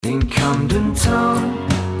In Camden Town,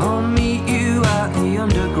 I'll meet you at the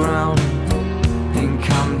underground. In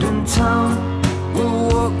Camden Town, we'll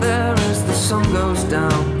walk there as the sun goes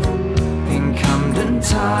down. In Camden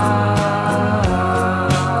Town.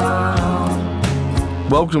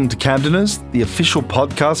 Welcome to Camdeners, the official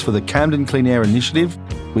podcast for the Camden Clean Air Initiative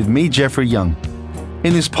with me, Jeffrey Young.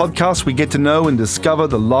 In this podcast, we get to know and discover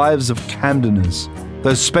the lives of Camdeners,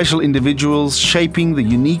 those special individuals shaping the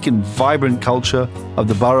unique and vibrant culture of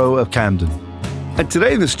the borough of Camden. And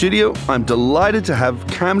today in the studio, I'm delighted to have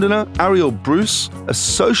Camdener Ariel Bruce, a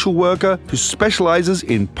social worker who specialises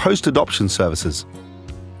in post-adoption services.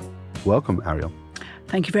 Welcome, Ariel.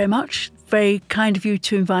 Thank you very much. Very kind of you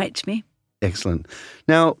to invite me. Excellent.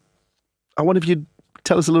 Now, I wonder if you'd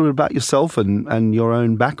tell us a little bit about yourself and your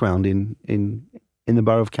own background in the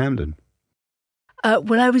borough of Camden.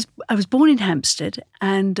 Well, I was born in Hampstead,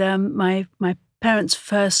 and my parents'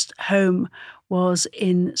 first home was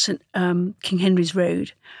in King Henry's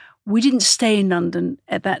Road. We didn't stay in London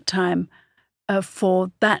at that time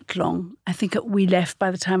for that long. I think we left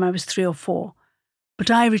by the time I was 3 or 4.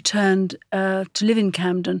 But I returned to live in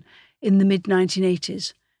Camden in the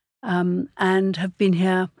mid-1980s and have been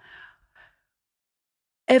here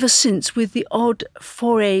ever since, with the odd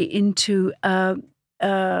foray into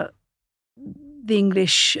the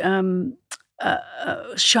English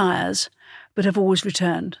shires, but have always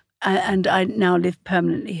returned. And I now live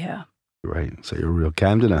permanently here. Great. So you're a real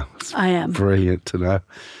Camdener. I am. Brilliant to know.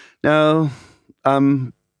 Now,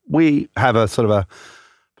 we have a sort of a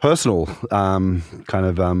personal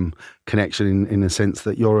connection in the sense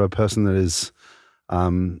that you're a person that is,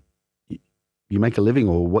 you make a living,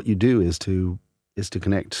 or what you do is to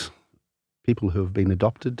connect people who have been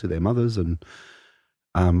adopted to their mothers and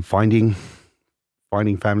finding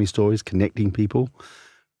family stories, connecting people.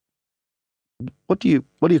 What do you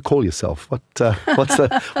call yourself? What's the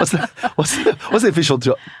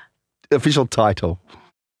official title?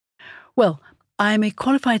 Well, I'm a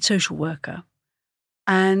qualified social worker,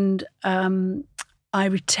 and I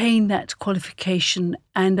retain that qualification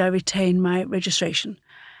and I retain my registration.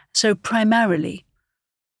 So primarily,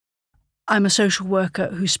 I'm a social worker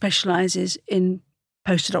who specialises in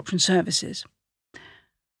post-adoption services.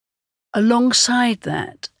 Alongside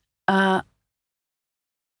that, I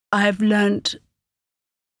have learnt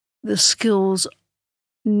the skills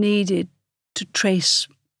needed to trace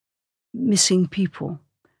missing people.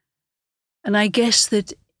 And I guess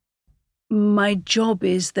that my job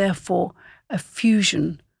is therefore a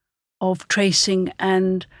fusion of tracing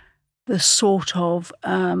and the sort of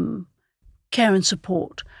care and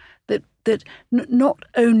support that not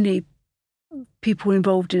only people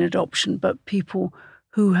involved in adoption, but people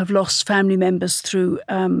who have lost family members through,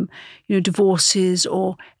 divorces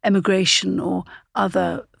or emigration or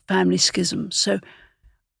other family schisms. So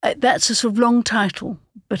that's a sort of long title,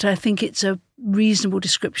 but I think it's a reasonable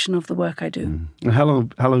description of the work I do. And how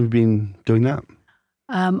long have you been doing that?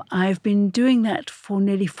 I've been doing that for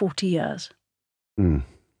nearly 40 years. Well,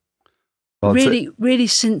 really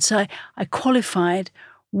since I qualified,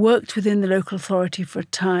 worked within the local authority for a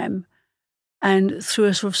time, and through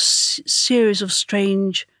a sort of series of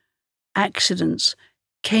strange accidents,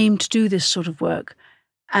 came to do this sort of work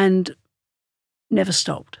and never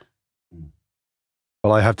stopped.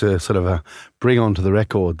 Well, I have to sort of bring onto the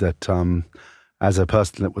record that as a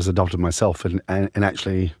person that was adopted myself and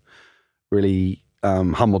actually really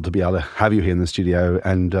humbled to be able to have you here in the studio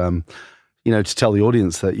and, to tell the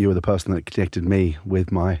audience that you were the person that connected me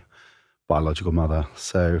with my biological mother.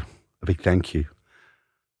 So a big thank you.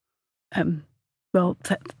 Well,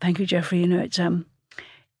 thank you, Jeffrey. It's I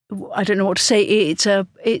don't know what to say. It's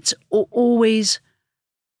always.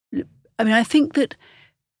 I mean, I think that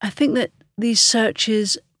these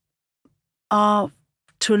searches are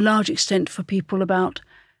to a large extent for people about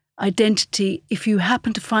identity. If you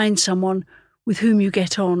happen to find someone with whom you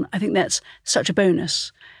get on, I think that's such a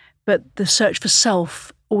bonus. But the search for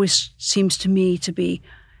self always seems to me to be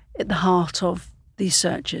at the heart of these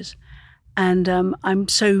searches. And I'm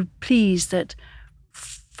so pleased that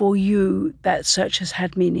for you, that search has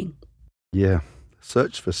had meaning. Yeah,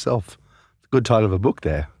 Search for Self. Good title of a book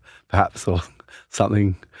there, perhaps, or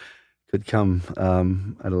something could come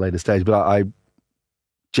at a later stage. But I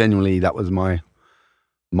genuinely, that was my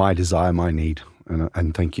desire, my need.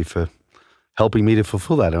 And thank you for helping me to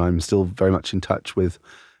fulfill that. And I'm still very much in touch with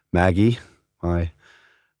Maggie, my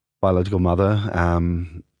biological mother,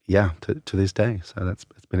 to this day. So it's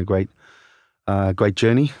been a great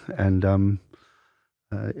journey, and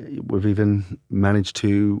we've even managed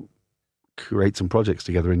to create some projects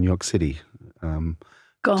together in New York City.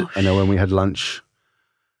 Gosh. I know when we had lunch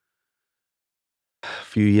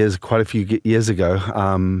quite a few years ago.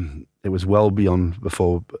 It was well beyond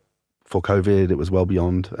before COVID. It was well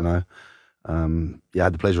beyond, and I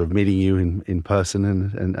had the pleasure of meeting you in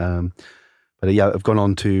person, but I've gone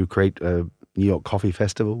on to create a New York Coffee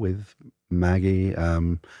Festival with Maggie,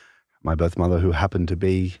 my birth mother, who happened to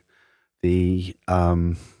be a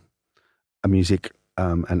music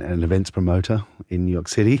and an events promoter in New York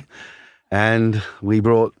City, and we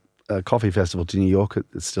brought a coffee festival to New York.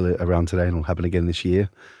 It's still around today, and it'll happen again this year.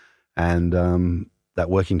 And that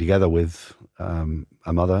working together with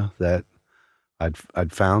a mother that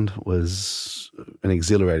I'd found was an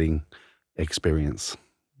exhilarating experience.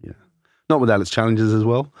 Yeah, not without its challenges as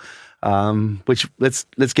well. Which let's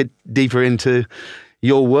get deeper into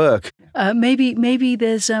your work. Maybe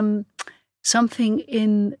there's something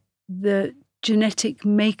in the genetic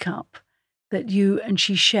makeup that you and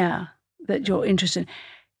she share that you're interested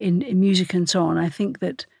in music and so on. I think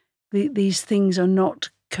that these things are not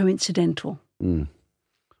coincidental.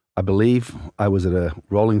 I believe I was at a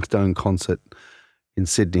Rolling Stone concert in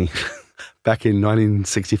Sydney back in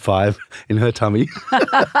 1965 in her tummy.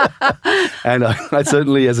 And I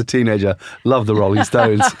certainly, as a teenager, loved the Rolling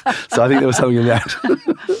Stones. So I think there was something in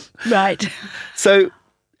that. Right. So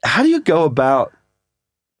how do you go about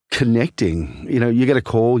connecting? You get a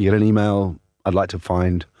call, you get an email, I'd like to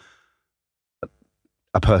find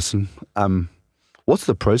a person. What's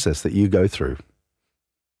the process that you go through?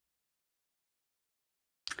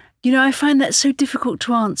 I find that so difficult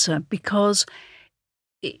to answer because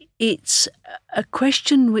it's a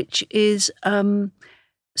question which is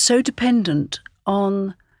so dependent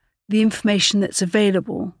on the information that's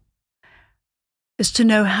available as to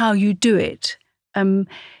know how you do it. I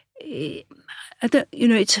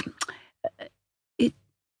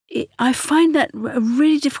find that a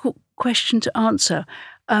really difficult question to answer.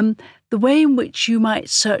 The way in which you might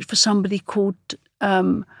search for somebody called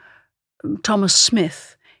Thomas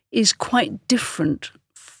Smith is quite different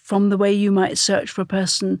from the way you might search for a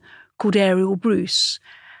person called Ariel Bruce.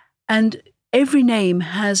 And every name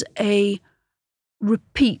has a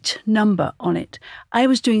repeat number on it. I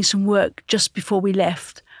was doing some work just before we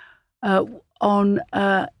left on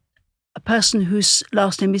a person whose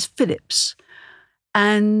last name is Phillips,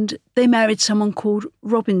 and they married someone called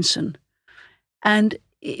Robinson. And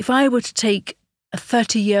if I were to take a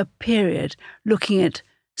 30-year period looking at,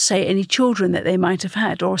 say, any children that they might have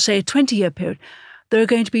had, or say a 20-year period, there are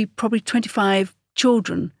going to be probably 25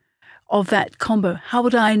 children of that combo. How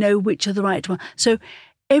would I know which are the right one? So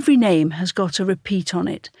every name has got a repeat on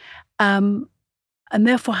it. And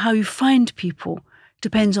therefore how you find people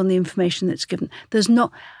depends on the information that's given.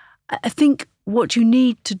 I think what you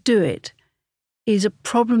need to do it is a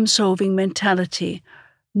problem-solving mentality,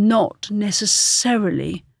 not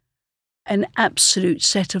necessarily an absolute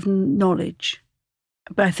set of knowledge.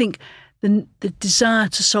 But I think the desire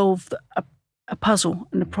to solve a puzzle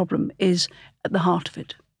and a problem is at the heart of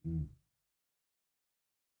it.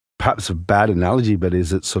 Perhaps a bad analogy, but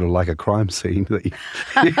is it sort of like a crime scene that you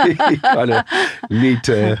kind of need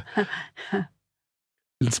to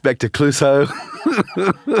Inspector Clouseau?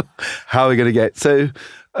 How are we going to get? So,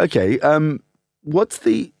 okay, what's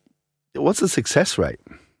the success rate?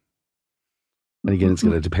 And again, it's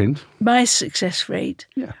going to depend. My success rate?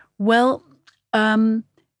 Yeah. Well, and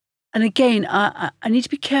again, I need to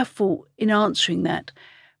be careful in answering that.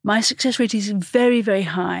 My success rate is very, very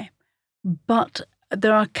high, but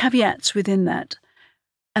there are caveats within that.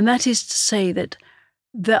 And that is to say that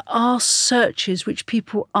there are searches which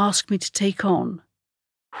people ask me to take on,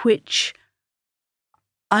 which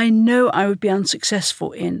I know I would be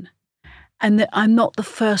unsuccessful in, and that I'm not the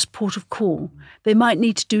first port of call. They might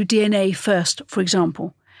need to do DNA first, for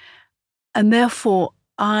example. And therefore,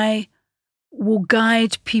 I will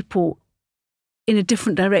guide people in a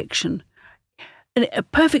different direction. And a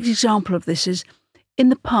perfect example of this is, in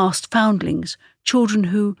the past, foundlings, children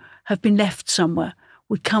who have been left somewhere,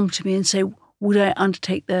 would come to me and say, would I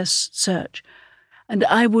undertake their search? And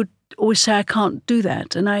I would always say, I can't do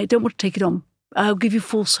that, and I don't want to take it on. I'll give you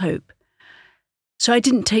false hope. So I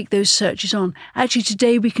didn't take those searches on. Actually,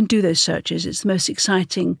 today we can do those searches. It's the most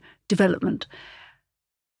exciting development.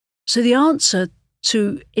 So the answer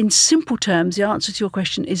to, in simple terms, the answer to your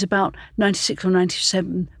question is about 96 or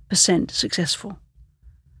 97% successful.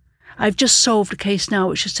 I've just solved a case now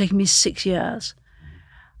which has taken me 6 years.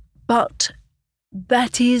 But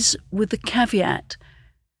that is with the caveat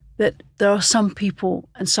that there are some people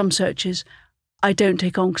and some searches I don't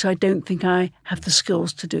take on because I don't think I have the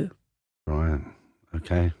skills to do. Right.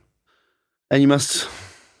 Okay. And you must,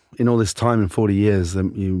 in all this time, in 40 years,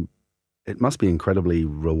 it must be incredibly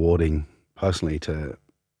rewarding personally to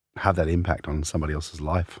have that impact on somebody else's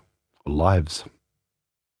life or lives?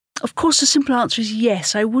 Of course, the simple answer is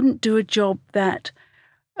yes. I wouldn't do a job that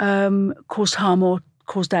caused harm or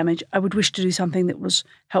caused damage. I would wish to do something that was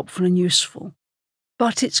helpful and useful.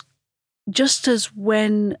 But it's just as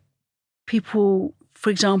when people, for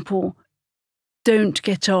example, don't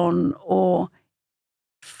get on or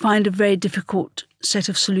find a very difficult set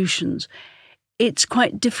of solutions, it's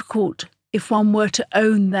quite difficult if one were to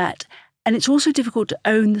own that. And it's also difficult to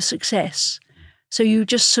own the success. So you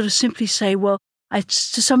just sort of simply say, well, I,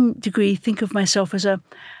 to some degree, think of myself as a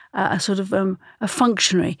sort of a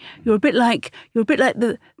functionary. You're a bit like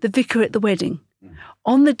the vicar at the wedding.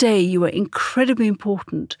 On the day, you are incredibly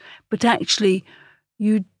important, but actually,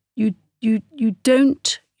 you're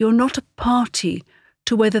not a party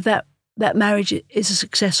to whether that marriage is a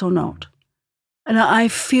success or not. And I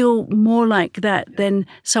feel more like that than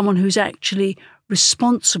someone who's actually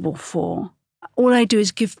responsible for. All I do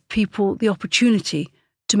is give people the opportunity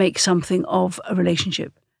to make something of a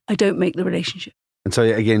relationship. I don't make the relationship. And so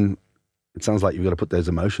again, it sounds like you've got to put those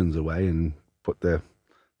emotions away and put the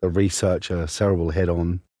researcher cerebral head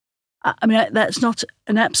on. I mean, that's not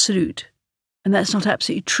an absolute, and that's not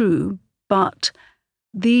absolutely true, but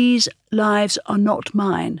these lives are not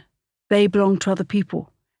mine. They belong to other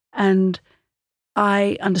people. And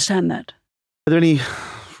I understand that. Are there any,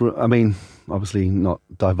 I mean, obviously not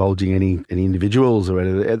divulging any individuals or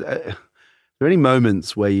anything, are there any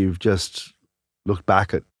moments where you've just looked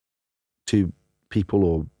back at two people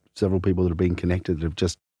or several people that have been connected that have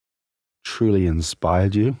just truly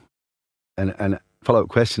inspired you? And a follow-up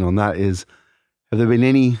question on that is, have there been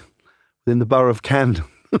any within the borough of Camden,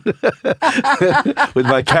 with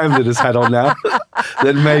my Camdeners hat on now,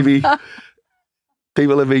 that maybe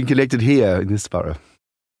people have been connected here in this borough?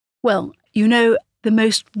 Well, you know, the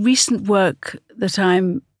most recent work that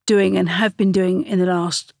I'm doing and have been doing in the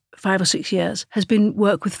last 5 or 6 years has been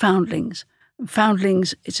work with foundlings.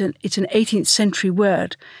 Foundlings, it's an 18th century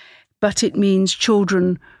word, but it means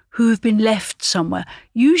children who have been left somewhere,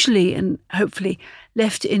 usually and hopefully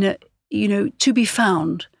left in a, to be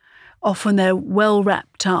found. Often they're well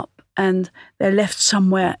wrapped up and they're left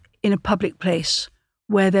somewhere in a public place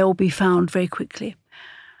where they'll be found very quickly.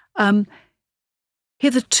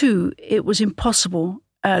 Hitherto, it was impossible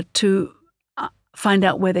to find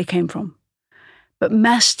out where they came from. But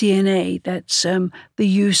mass DNA, that's the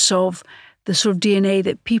use of the sort of DNA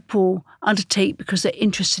that people undertake because they're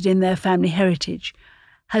interested in their family heritage,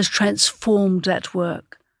 has transformed that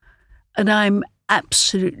work. And I'm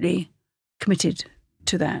absolutely committed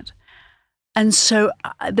to that. And so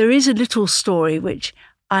there is a little story which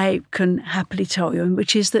I can happily tell you,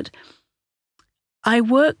 which is that I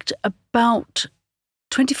worked about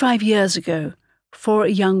 25 years ago for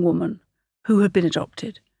a young woman who had been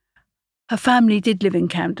adopted. Her family did live in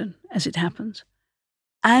Camden, as it happens.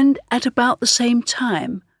 And at about the same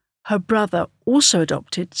time, her brother, also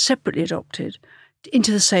adopted, separately adopted,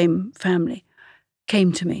 into the same family,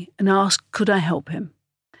 came to me and asked, could I help him?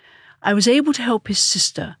 I was able to help his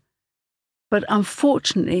sister, but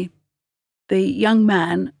unfortunately, the young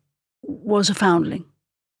man was a foundling,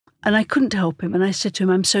 and I couldn't help him. And I said to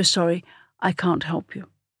him, I'm so sorry, I can't help you.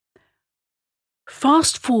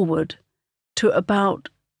 Fast forward to about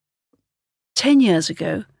 10 years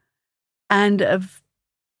ago, and a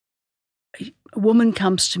woman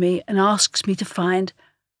comes to me and asks me to find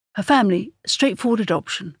her family, straightforward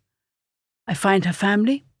adoption. I find her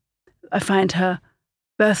family. I find her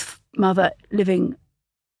birth mother living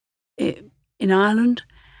in Ireland,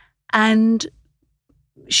 and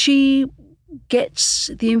she gets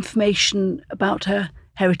the information about her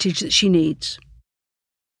heritage that she needs.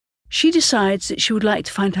 She decides that she would like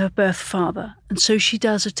to find her birth father, and so she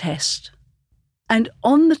does a test. And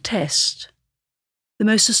on the test, the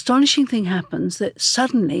most astonishing thing happens, that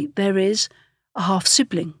suddenly there is a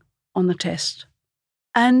half-sibling on the test.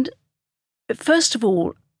 And first of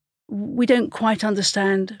all, we don't quite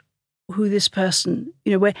understand who this person,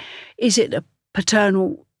 where is it a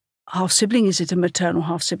paternal half-sibling? Is it a maternal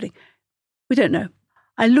half-sibling? We don't know.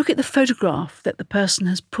 I look at the photograph that the person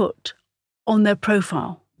has put on their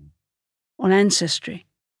profile, on Ancestry,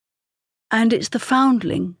 and it's the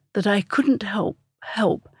foundling that I couldn't help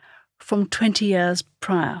from 20 years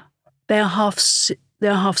prior. They are half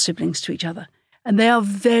siblings to each other, and they are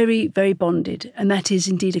very, very bonded, and that is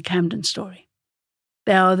indeed a Camden story.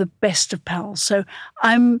 They are the best of pals. So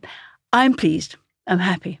I'm pleased. I'm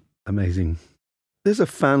happy. Amazing. There's a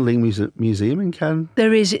foundling museum in Camden?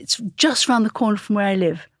 There is. It's just round the corner from where I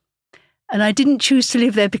live. And I didn't choose to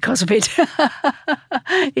live there because of it.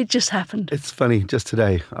 It just happened. It's funny. Just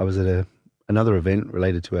today, I was at another event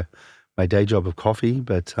related to my day job of coffee,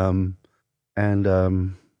 but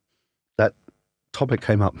that topic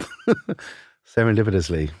came up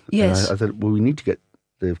serendipitously. Yes. And I thought, well, we need to get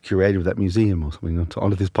the curator of that museum or something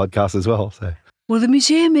onto this podcast as well. So, well, the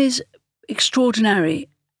museum is extraordinary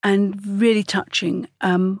and really touching.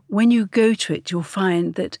 When you go to it, you'll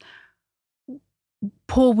find that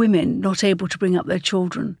poor women not able to bring up their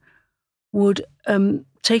children would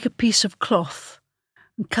take a piece of cloth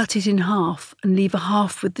and cut it in half and leave a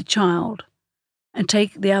half with the child and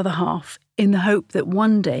take the other half in the hope that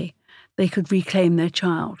one day they could reclaim their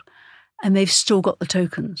child. And they've still got the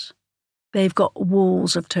tokens. They've got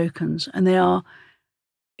walls of tokens, and they are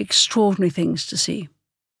extraordinary things to see.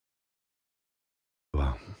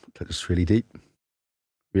 Wow, that's really deep.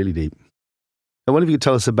 Really deep. I wonder if you could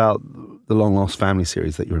tell us about the Long Lost Family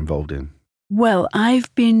series that you're involved in. Well,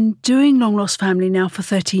 I've been doing Long Lost Family now for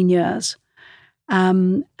 13 years.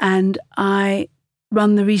 And I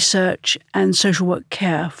run the research and social work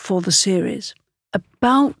care for the series.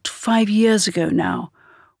 About 5 years ago now,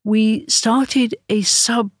 we started a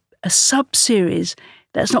sub-series,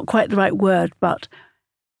 that's not quite the right word, but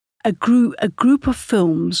a group of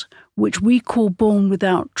films which we call Born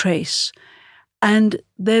Without Trace. And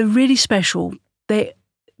they're really special.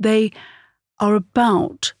 They are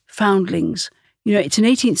about foundlings. You know, it's an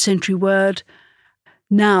 18th century word.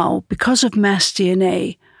 Now, because of mass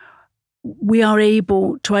DNA, we are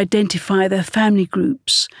able to identify their family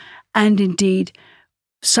groups and indeed,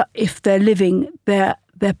 if they're living, their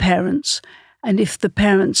parents. And if the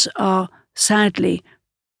parents are sadly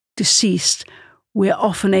deceased, we're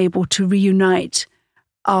often able to reunite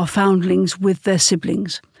our foundlings with their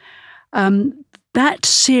siblings. That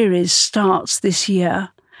series starts this year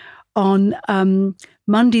on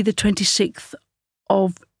Monday, the 26th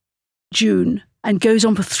of June, and goes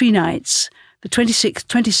on for 3 nights, the 26th,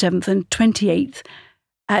 27th, and 28th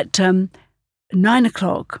at 9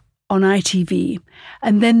 o'clock on ITV.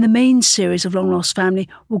 And then the main series of Long Lost Family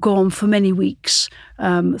will go on for many weeks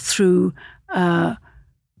through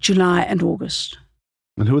July and August.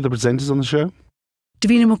 And who are the presenters on the show?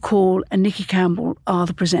 Davina McCall and Nikki Campbell are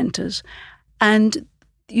the presenters. And,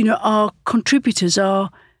 you know, our contributors are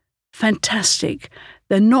fantastic.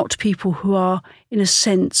 They're not people who are, in a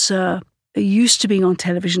sense, used to being on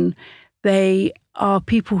television. They are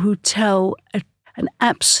people who tell an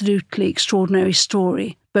absolutely extraordinary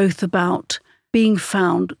story, both about being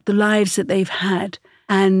found, the lives that they've had,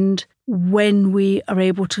 and when we are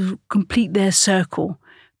able to complete their circle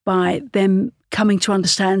by them coming to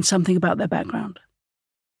understand something about their background.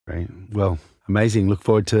 Great. Well, amazing. Look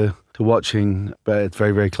forward to watching, but it's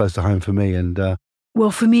very, very close to home for me. And well,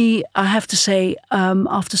 for me, I have to say,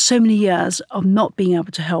 after so many years of not being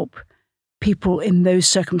able to help people in those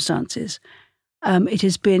circumstances, it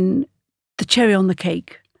has been the cherry on the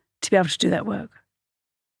cake to be able to do that work.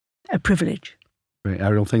 A privilege. Great.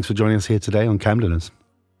 Ariel, thanks for joining us here today on Camdeners.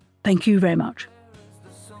 Thank you very much.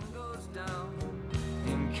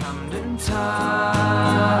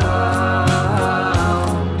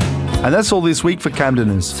 And that's all this week for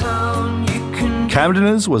Camdeners.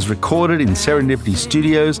 Camdeners was recorded in Serendipity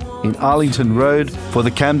Studios in Arlington Road for the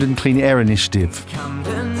Camden Clean Air Initiative.